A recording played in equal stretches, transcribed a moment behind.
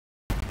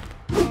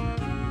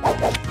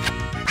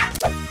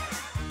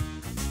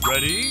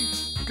Ready,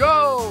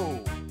 go!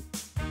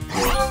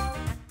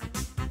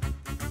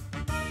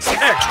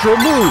 Extra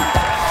move!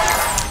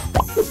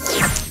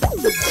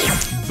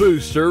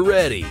 Booster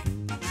ready.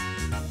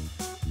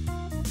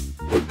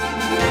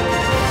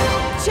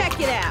 Check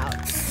it out.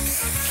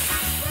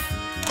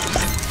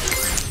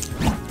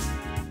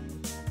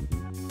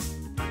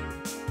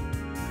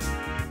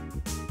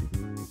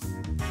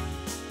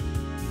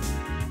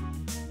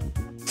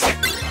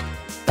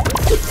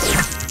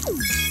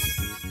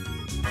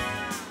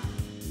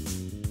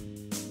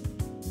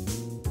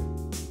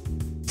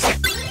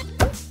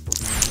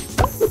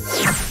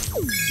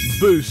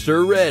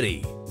 Booster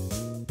ready.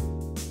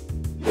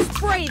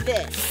 Spray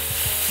this.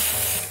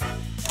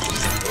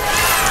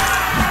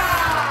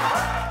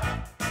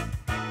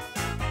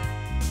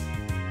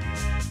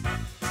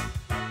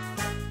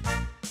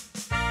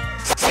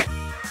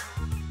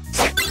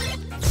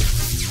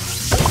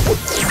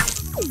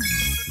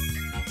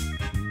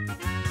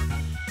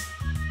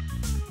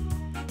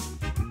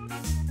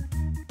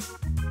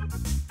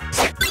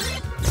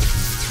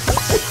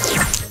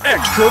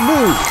 Extra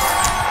move!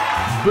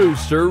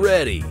 Booster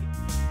ready.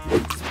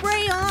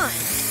 Spray on.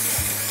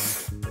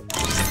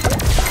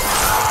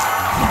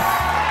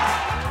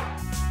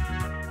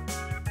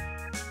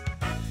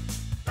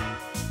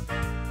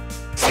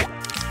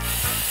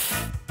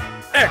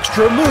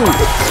 Extra move!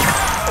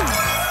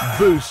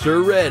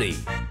 Booster ready.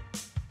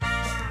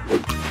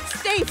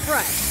 Stay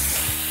fresh.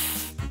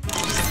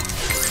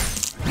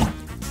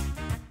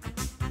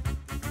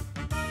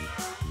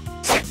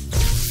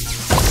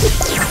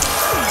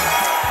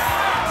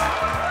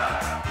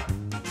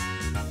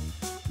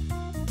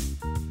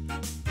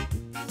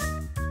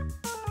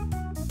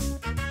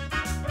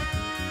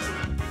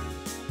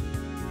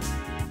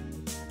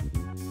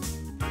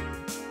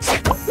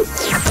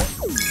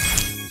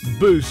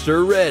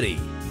 Booster ready.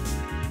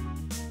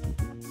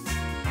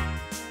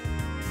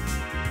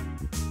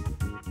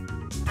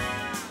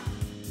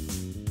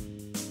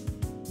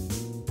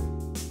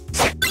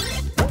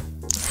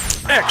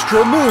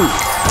 Extra move!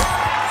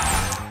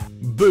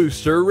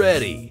 Booster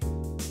ready.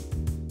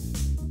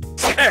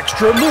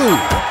 Extra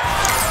move!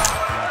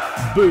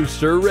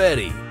 Booster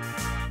ready.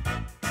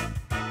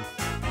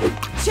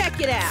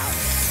 Check it out.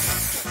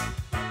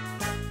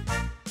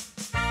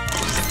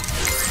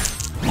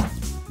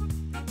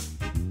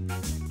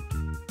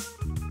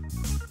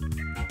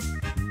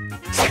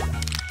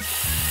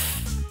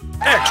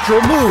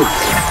 Extra move!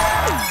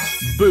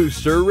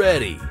 Booster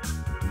ready.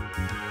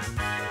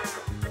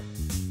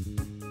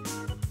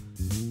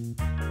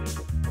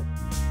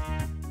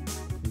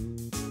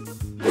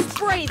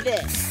 Spray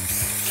this.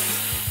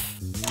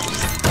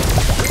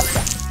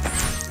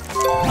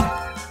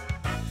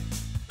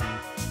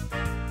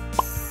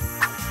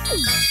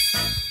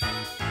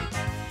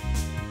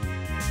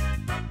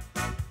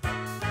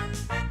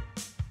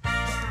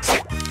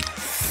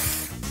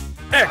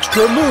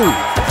 Extra move!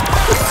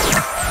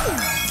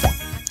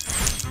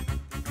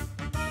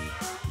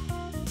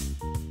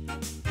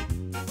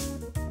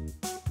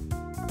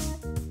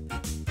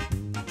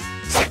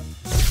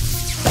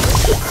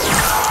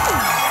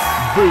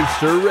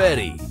 Booster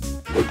ready.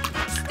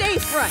 Stay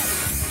fresh.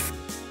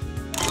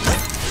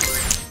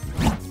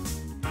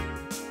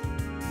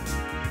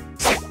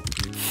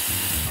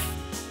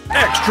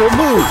 Extra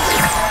move!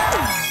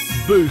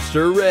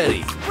 Booster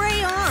ready.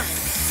 Spray on.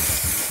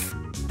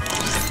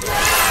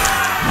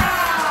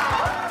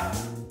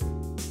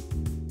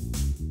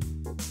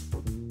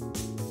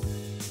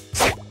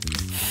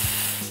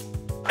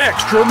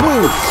 Extra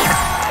move!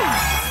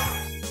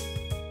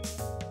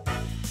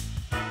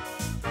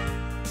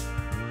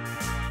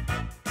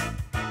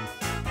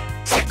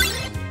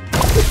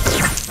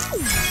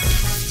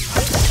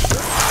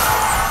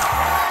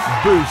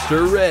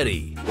 Booster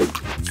ready.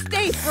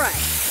 Stay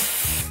fresh.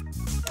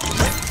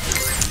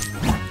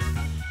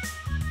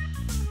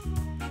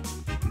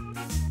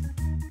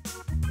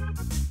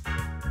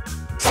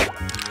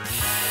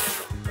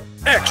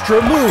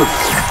 Extra move!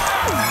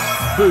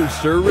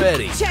 Booster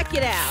ready. Check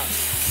it out.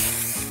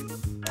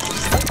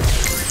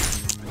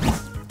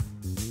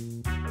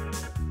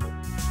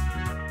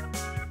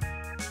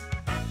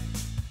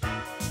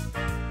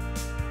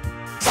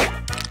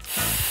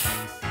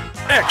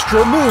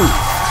 Extra move!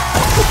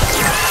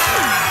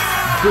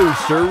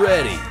 Booster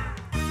ready.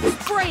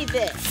 Spray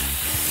this.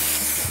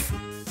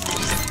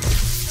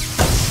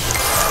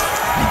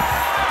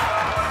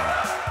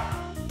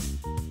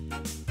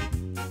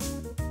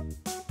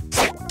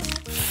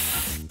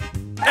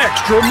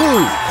 Extra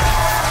move!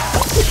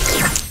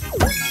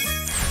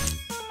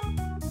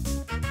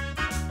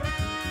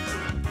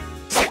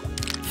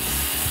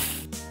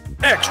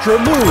 Extra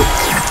move!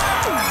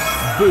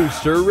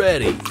 Booster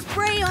ready.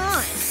 Spray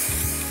on.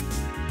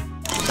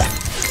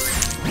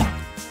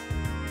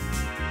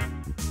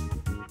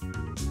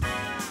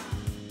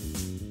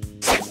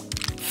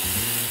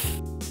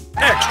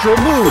 Extra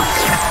move!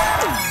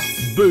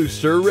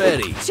 Booster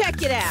ready.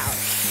 Check it out.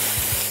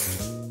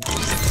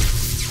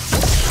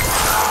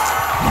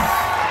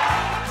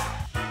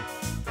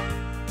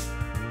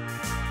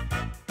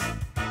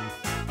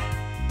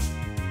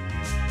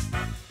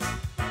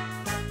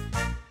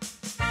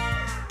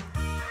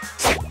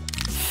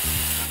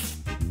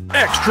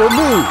 Extra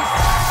move.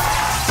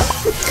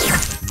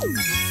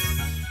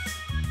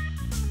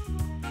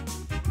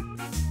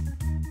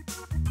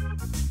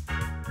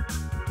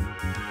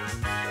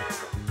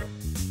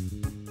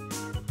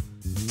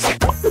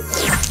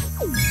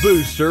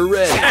 Booster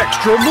ready.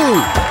 Extra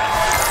move.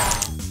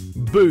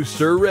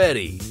 Booster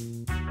ready.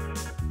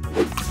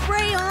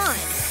 Spray on.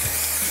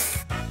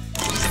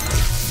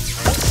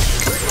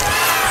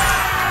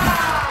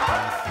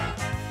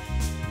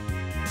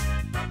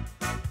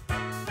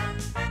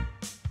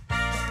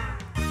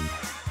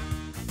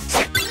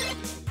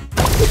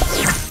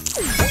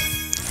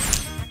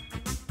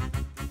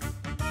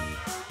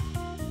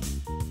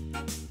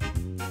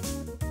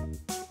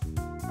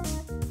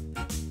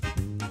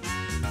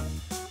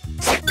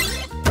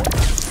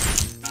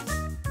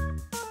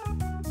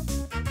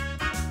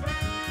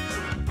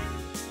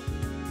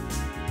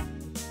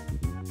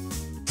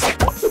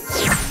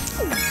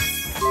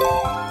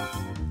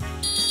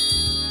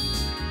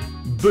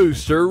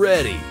 Booster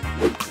ready.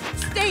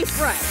 Stay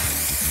fresh.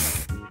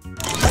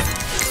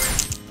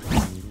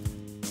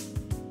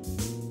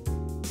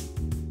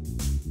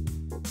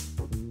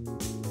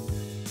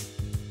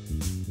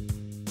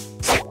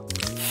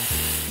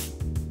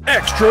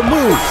 Extra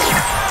move.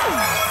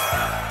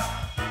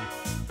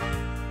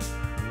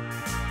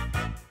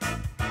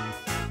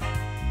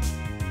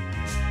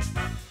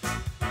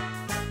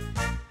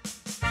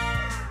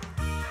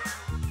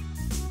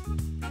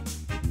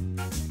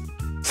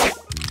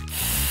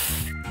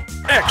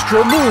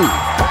 Extra move.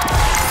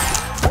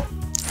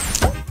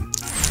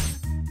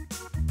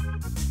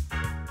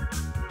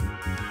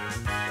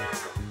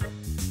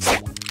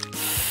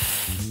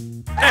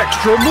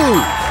 Extra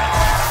move.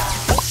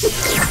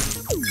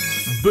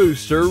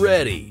 Booster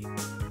ready.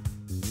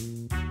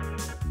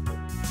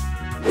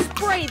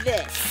 Spray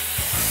this.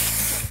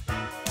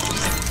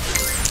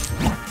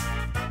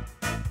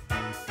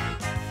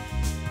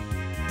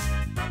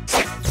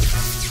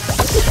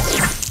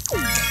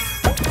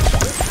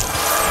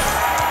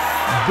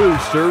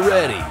 Booster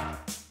ready.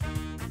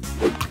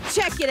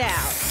 Check it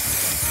out.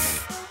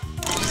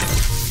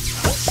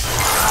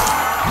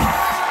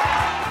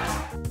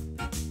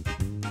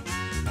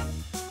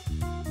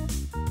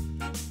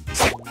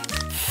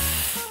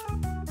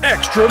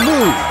 Extra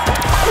move.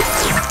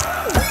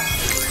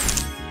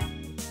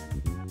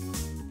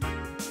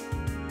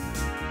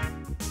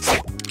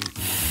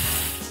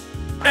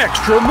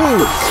 Extra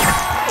move.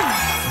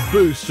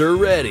 Booster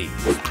ready.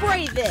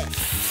 Spray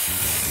this.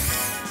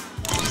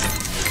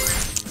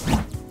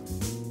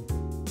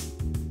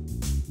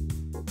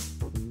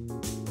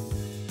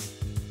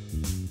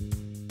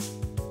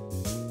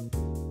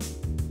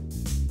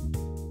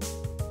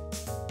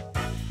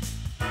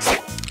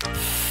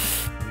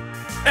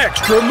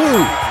 Extra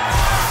move.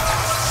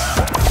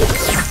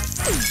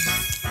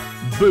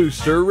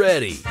 Booster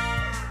ready.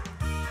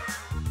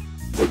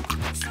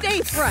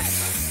 Stay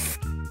fresh.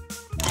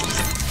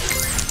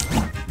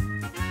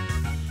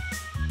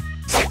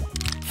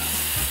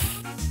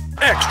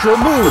 Extra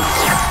move.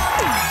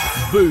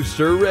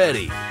 Booster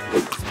ready.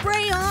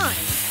 Spray on.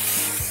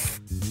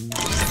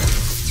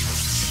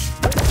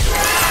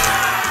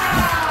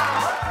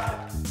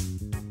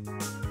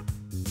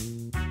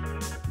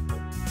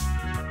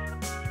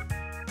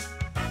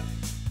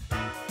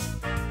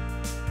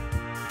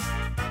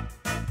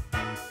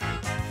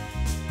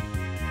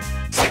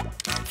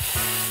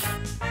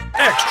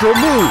 Extra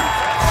move.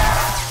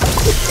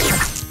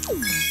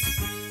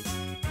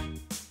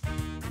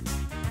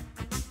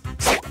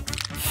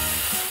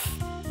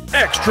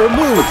 Extra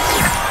move.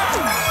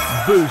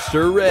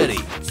 Booster ready.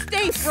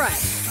 Stay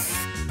fresh.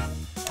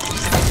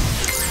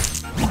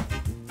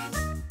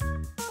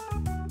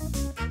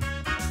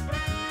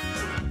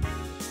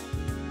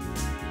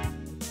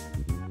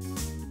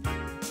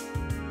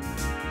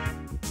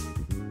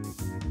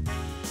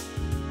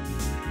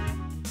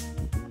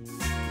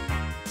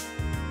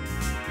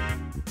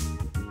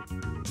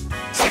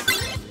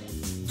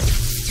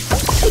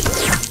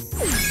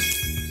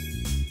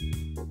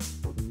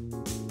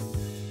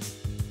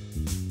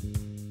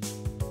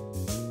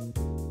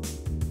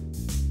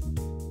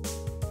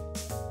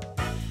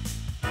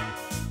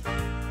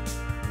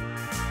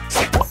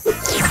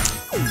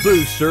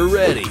 Booster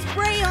ready.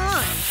 Spray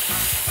on.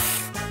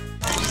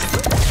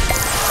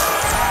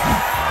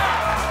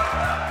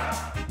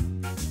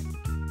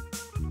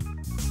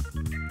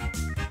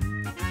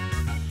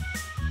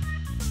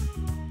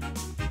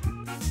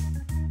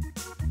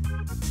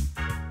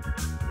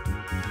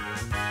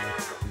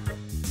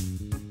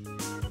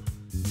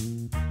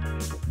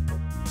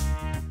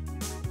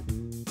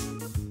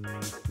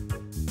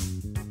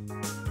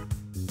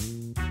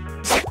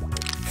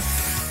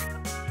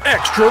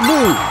 Extra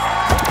move.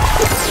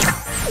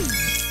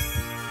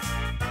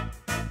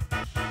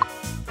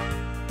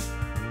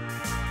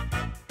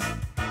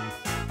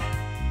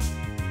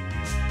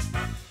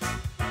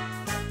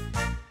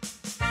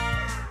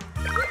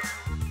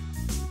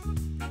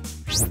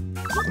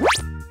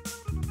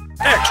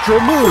 Extra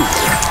move.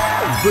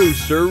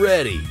 Booster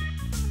ready.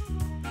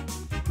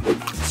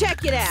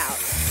 Check it out.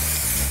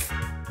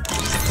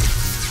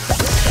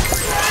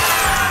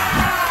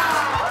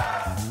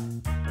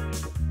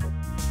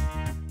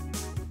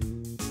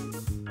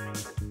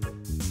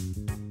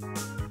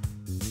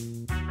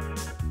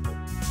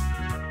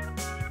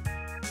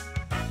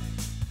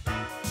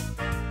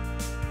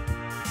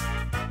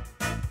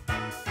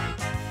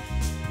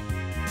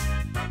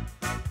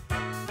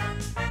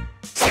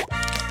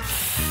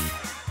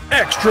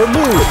 Extra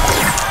move.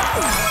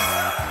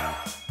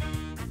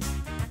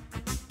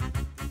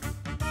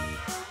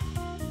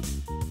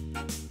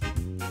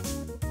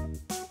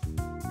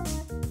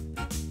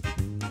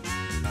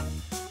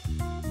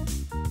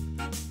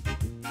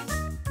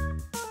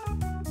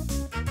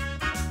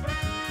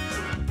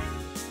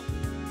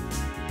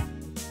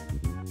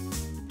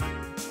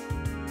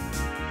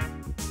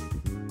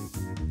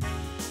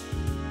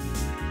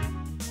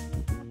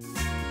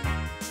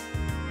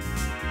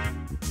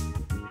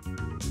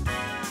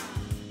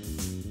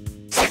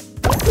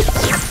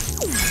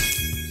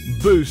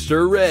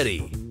 Booster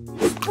ready.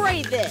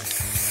 Spray this.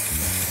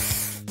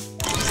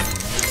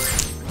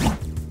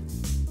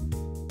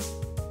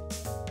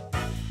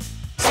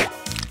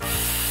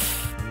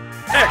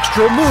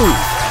 Extra move.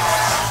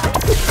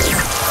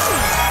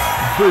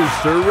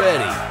 Booster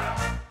ready.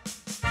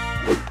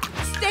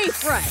 Stay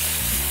fresh.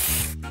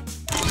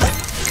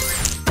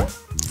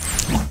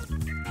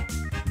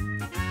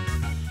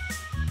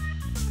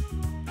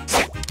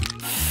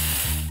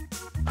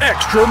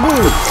 Extra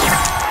move.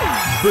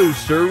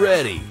 Booster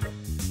ready.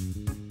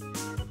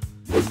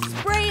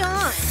 Spray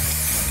on.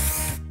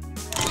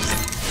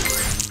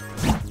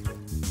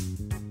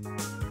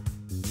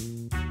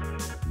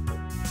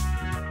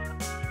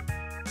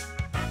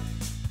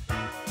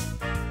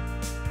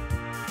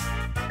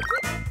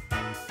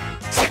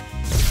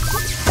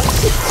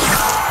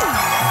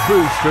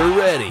 Booster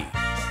ready.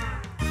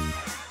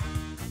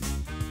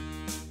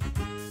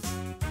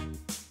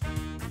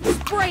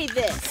 Spray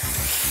this.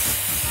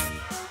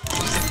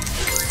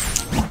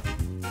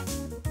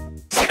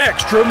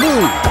 Extra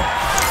move.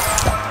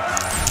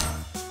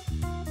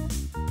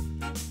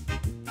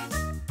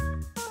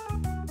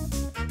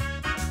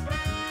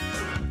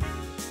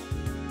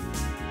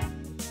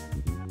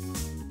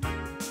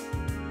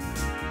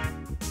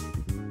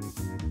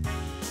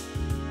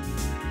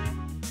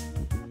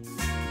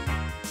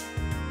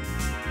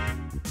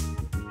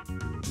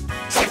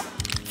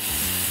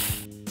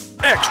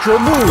 Extra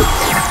move.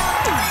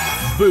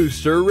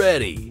 Booster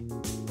ready.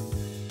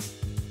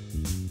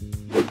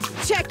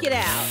 Check it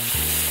out.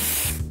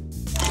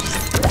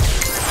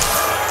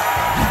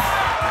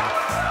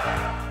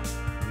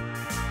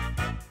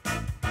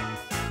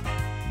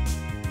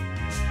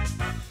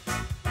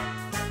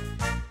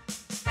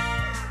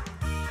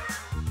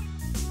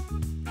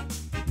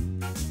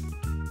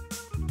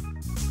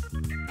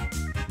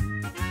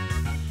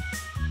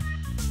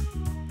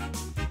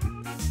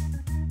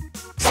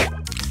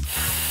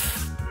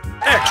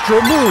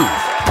 Extra move.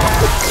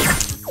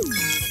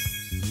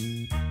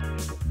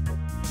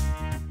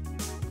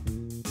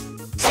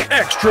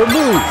 Extra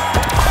move.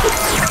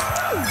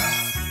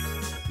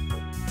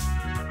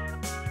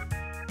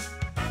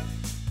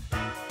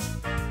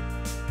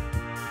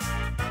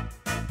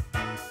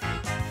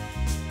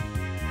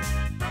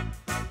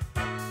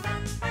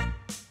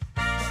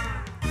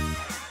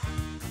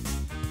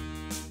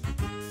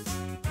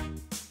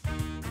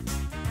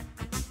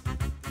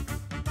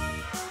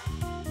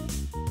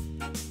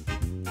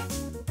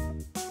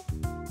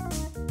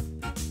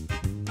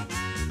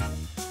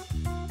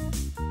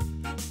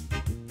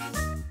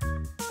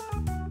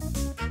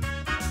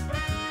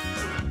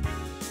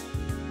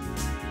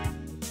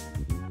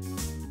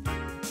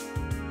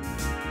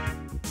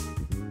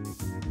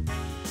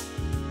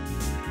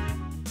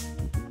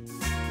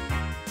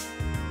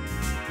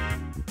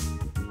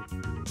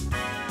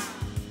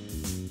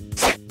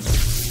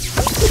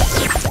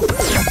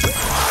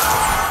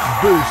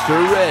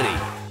 Booster ready.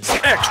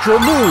 Extra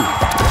move.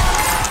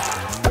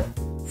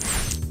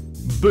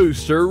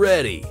 Booster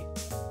ready.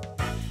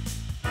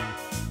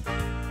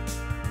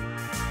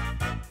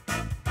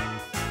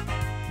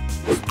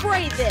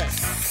 Spray this.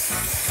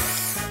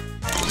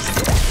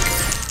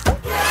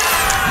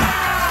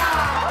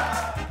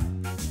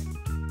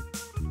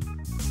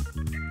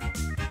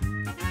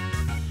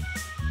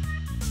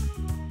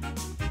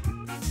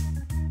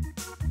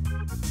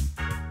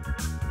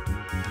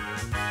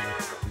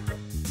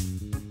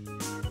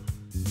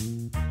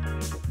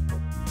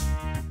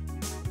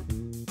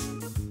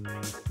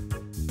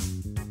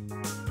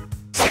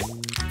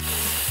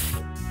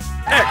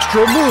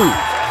 Extra move.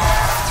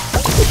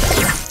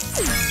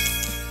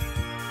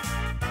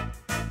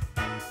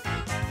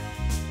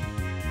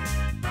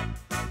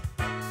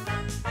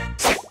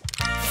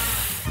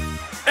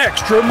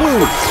 Extra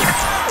move.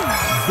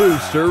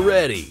 Booster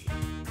ready.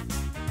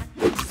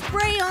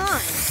 Spray on.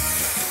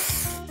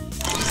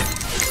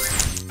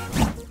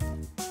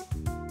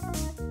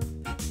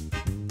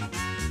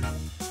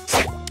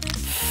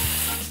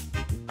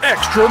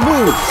 Extra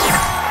move.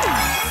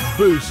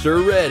 Booster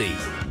ready.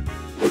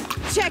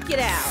 Check it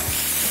out.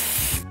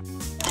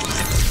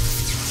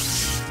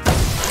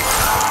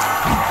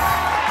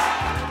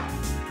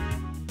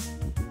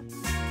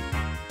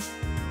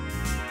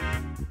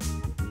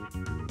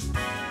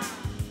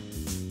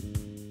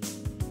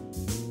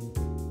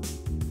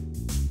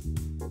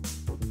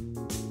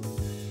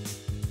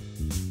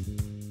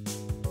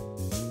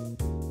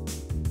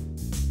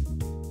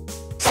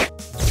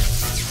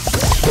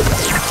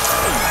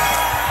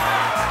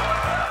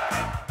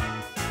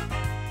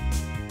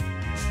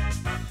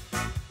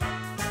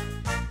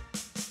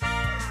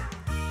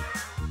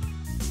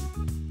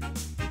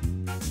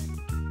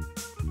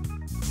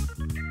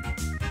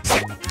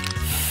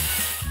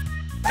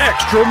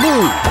 Extra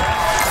move!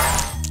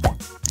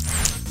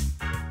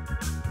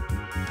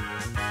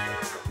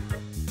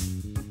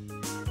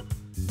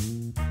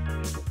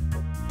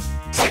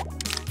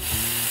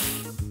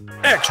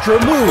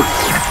 Extra move!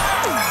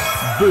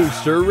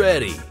 Booster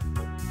ready!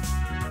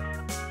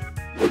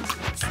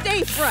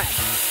 Stay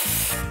fresh.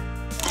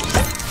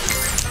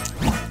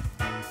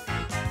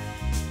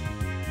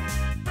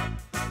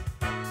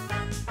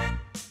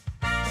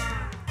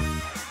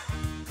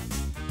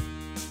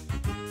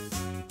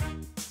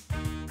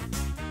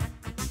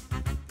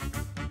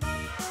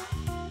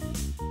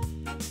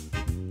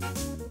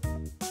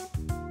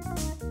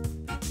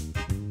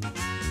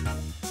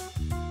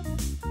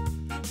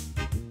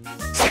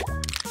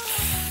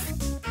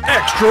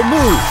 Extra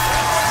move!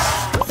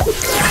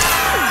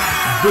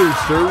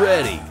 Booster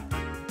ready!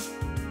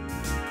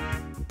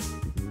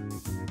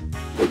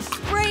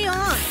 Spray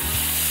on.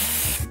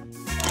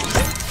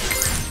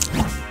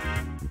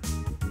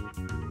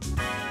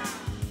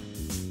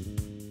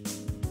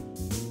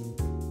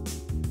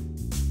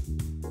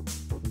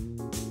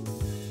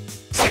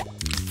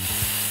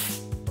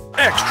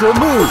 Extra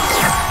move!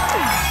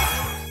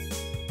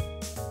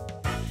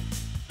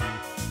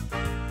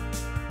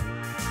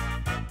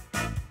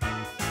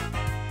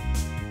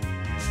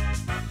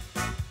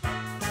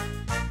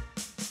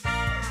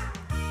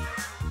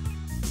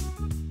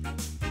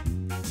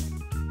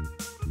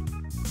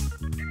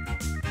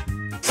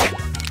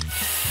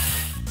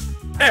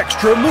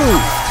 Extra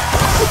move!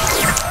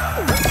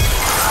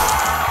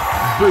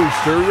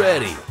 Booster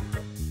ready!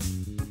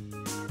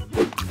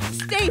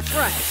 Stay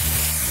fresh.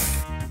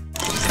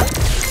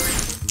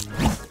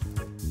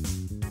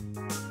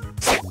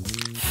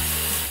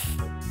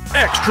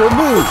 Extra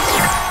move!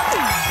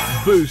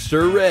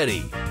 Booster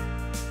ready!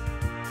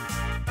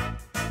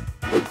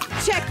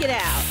 Check it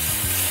out.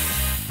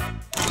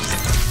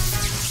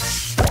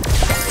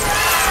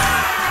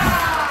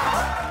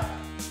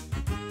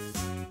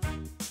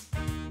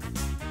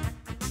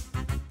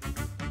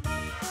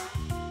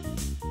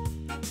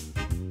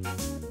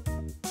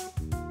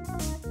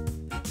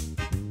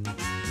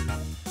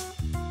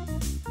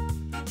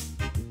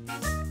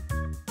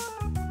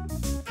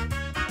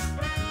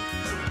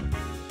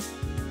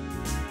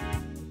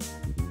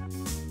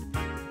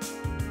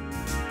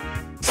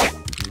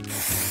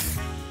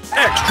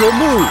 Extra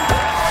move!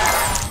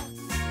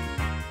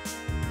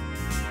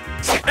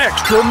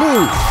 Extra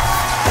move!